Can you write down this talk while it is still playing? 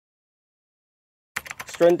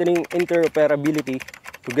strengthening interoperability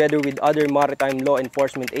together with other maritime law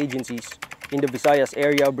enforcement agencies in the Visayas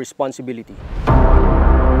area of responsibility.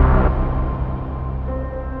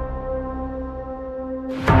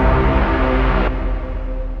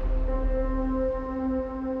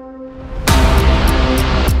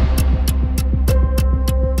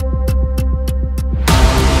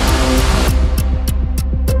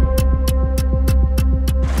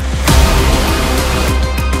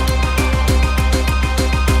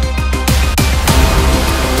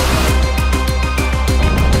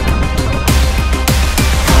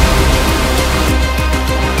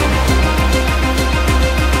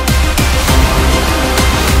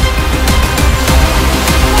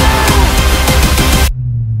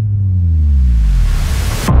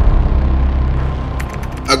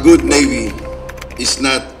 A good Navy is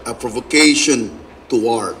not a provocation to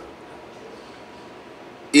war.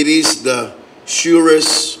 It is the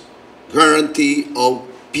surest guarantee of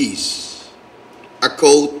peace. A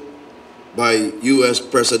quote by U.S.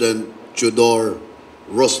 President Theodore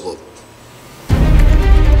Roosevelt.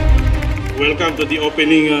 Welcome to the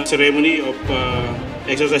opening ceremony of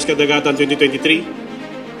Exercise Kadagatan 2023.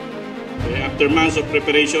 After months of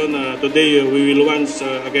preparation, today we will once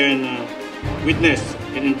again witness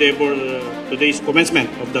and endeavor today's commencement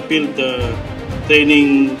of the field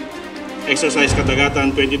training exercise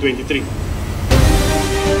Kadagatan 2023.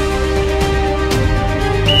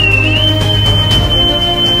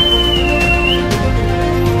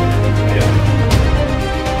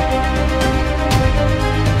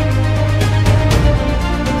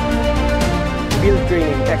 Field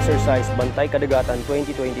training exercise Bantay Kadagatan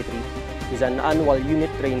 2023 is an annual unit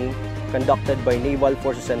training conducted by Naval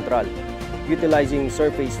Forces Central, utilizing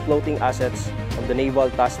surface floating assets of the Naval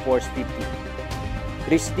Task Force 50.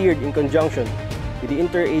 It is steered in conjunction with the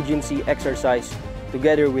interagency exercise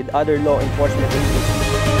together with other law enforcement agencies.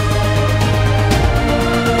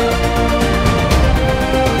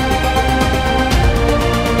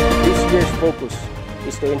 This year's focus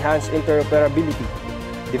is to enhance interoperability,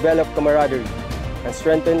 develop camaraderie, and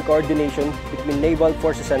strengthen coordination between Naval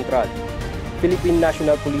Forces Central, Philippine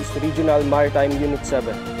National Police Regional Maritime Unit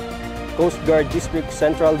 7, Coast Guard District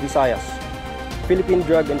Central Visayas, Philippine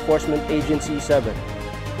Drug Enforcement Agency 7,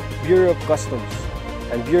 Bureau of Customs,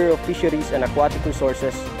 and Bureau of Fisheries and Aquatic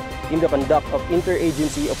Resources in the conduct of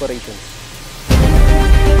interagency operations.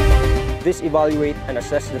 This evaluate and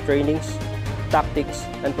assess the trainings, tactics,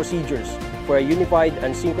 and procedures for a unified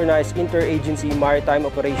and synchronized interagency maritime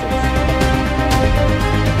operations.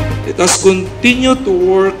 Let us continue to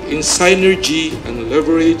work in synergy and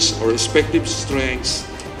leverage our respective strengths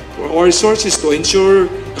for our resources to ensure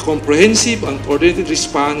a comprehensive and coordinated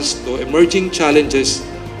response to emerging challenges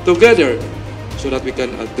together so that we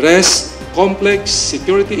can address complex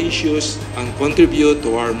security issues and contribute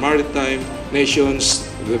to our maritime nation's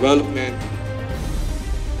development.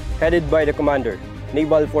 Headed by the Commander,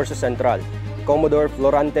 Naval Forces Central, Commodore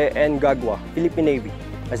Florante N. Gagua, Philippine Navy,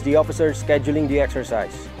 as the officer scheduling the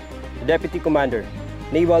exercise. The Deputy Commander,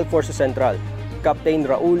 Naval Forces Central, Captain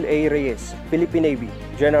Raul A. Reyes, Philippine Navy,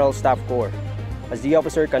 General Staff Corps, as the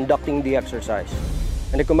officer conducting the exercise.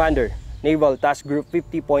 And the Commander, Naval Task Group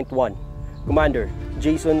 50.1, Commander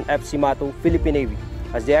Jason F. Simato, Philippine Navy,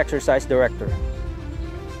 as the exercise director.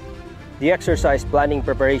 The exercise planning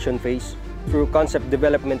preparation phase through concept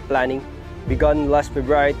development planning began last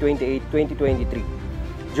February 28, 2023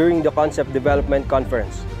 during the Concept Development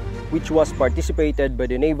Conference, which was participated by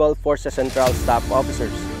the Naval Forces Central staff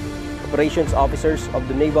officers, operations officers of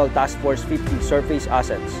the Naval Task Force 50 surface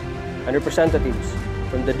assets, and representatives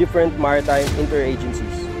from the different maritime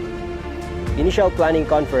interagencies. Initial planning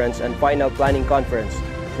conference and final planning conference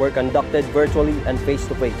were conducted virtually and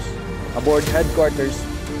face-to-face aboard headquarters,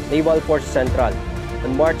 Naval Forces Central,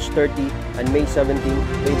 on March 30 and May 17,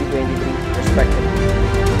 2023, respectively.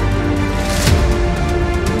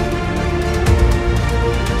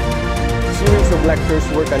 A series of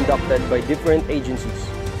lectures were conducted by different agencies,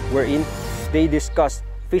 wherein they discussed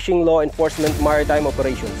fishing law enforcement maritime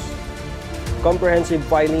operations, comprehensive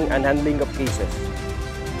filing and handling of cases,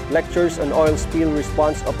 lectures on oil spill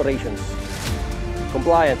response operations,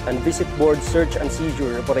 compliant and visit board search and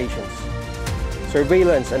seizure operations,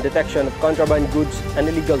 surveillance and detection of contraband goods and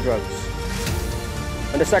illegal drugs.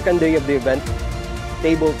 On the second day of the event,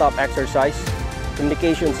 tabletop exercise,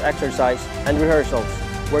 communications exercise, and rehearsals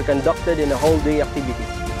were conducted in a whole-day activity.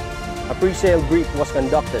 A pre-sale brief was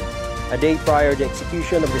conducted a day prior to the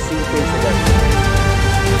execution of the sea phase event.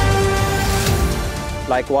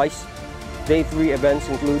 Likewise, Day 3 events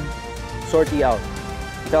include sortie out,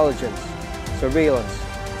 intelligence, surveillance,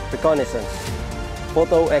 reconnaissance,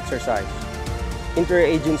 photo exercise,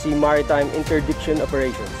 interagency maritime interdiction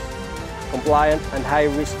operations, compliant and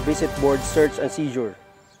high-risk visit board search and seizure,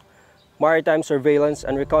 maritime surveillance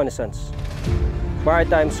and reconnaissance,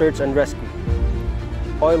 maritime search and rescue,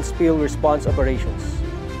 oil spill response operations.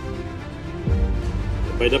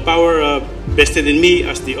 By the power vested in me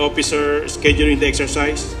as the officer scheduling the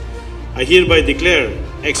exercise, I hereby declare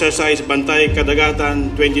exercise Bantay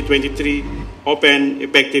Kadagatan 2023 open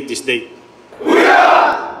effective this date.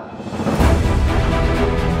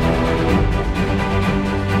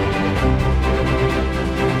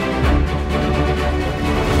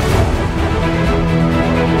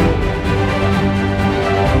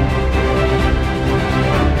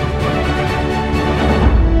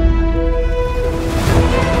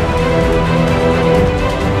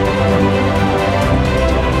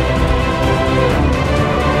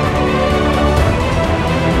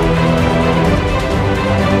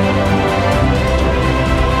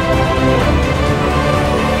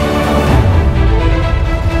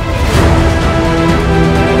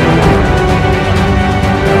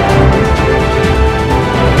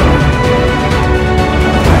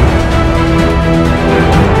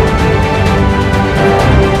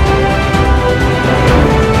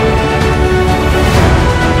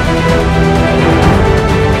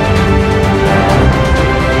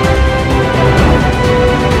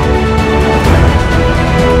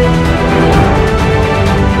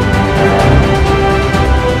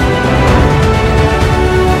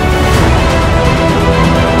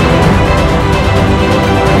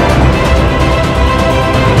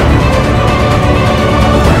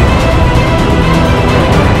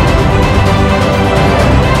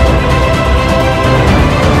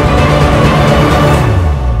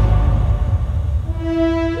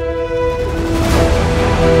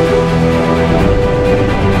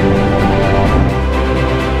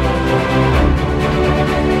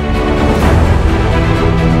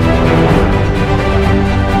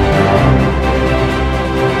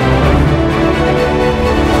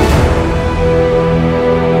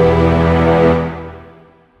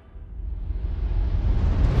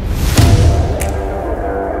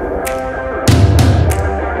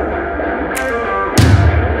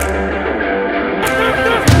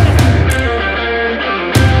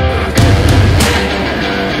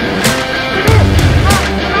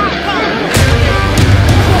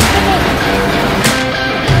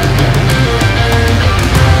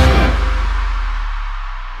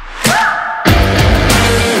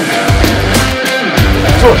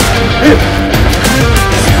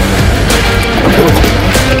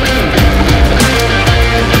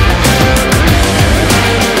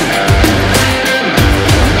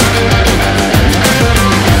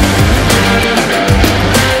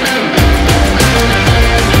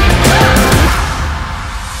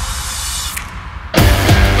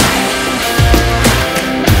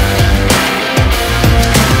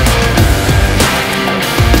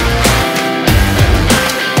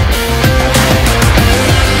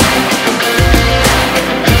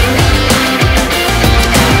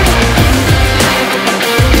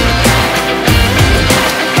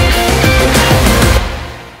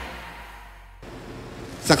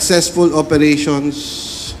 Successful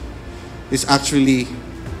operations is actually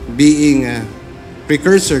being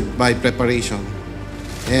precursored by preparation.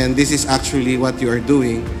 And this is actually what you are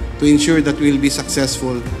doing to ensure that we will be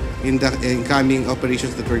successful in the incoming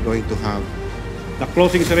operations that we're going to have. The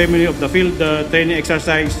closing ceremony of the field training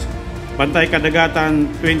exercise Bantay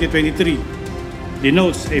Kadagatan 2023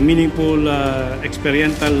 denotes a meaningful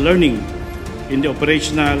experiential learning in the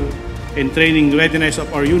operational and training readiness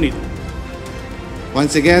of our unit.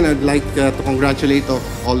 Once again, I'd like to congratulate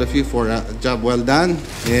all of you for a job well done,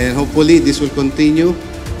 and hopefully this will continue.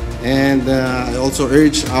 And I also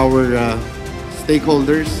urge our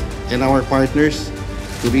stakeholders and our partners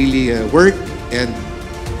to really work, and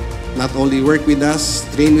not only work with us,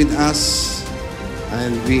 train with us,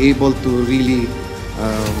 and be able to really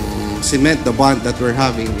cement the bond that we're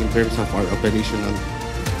having in terms of our operational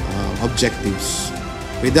objectives.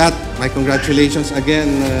 With that, my congratulations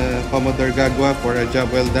again, Commodore Gagwa, for a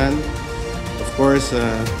job well done. Of course,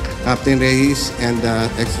 Captain Reyes and the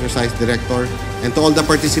Exercise Director, and to all the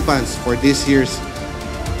participants for this year's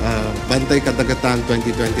Bantay Kadagatan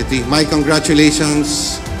 2023. My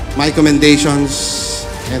congratulations, my commendations,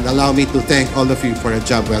 and allow me to thank all of you for a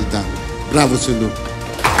job well done. Bravo, Zulu.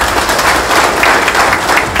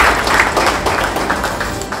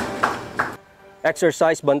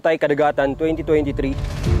 Exercise Bantay Kadagatan 2023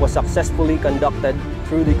 was successfully conducted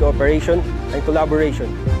through the cooperation and collaboration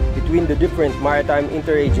between the different maritime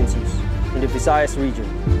interagencies in the Visayas region,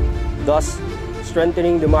 thus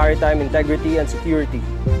strengthening the maritime integrity and security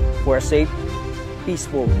for a safe,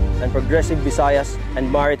 peaceful, and progressive Visayas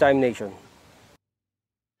and maritime nation.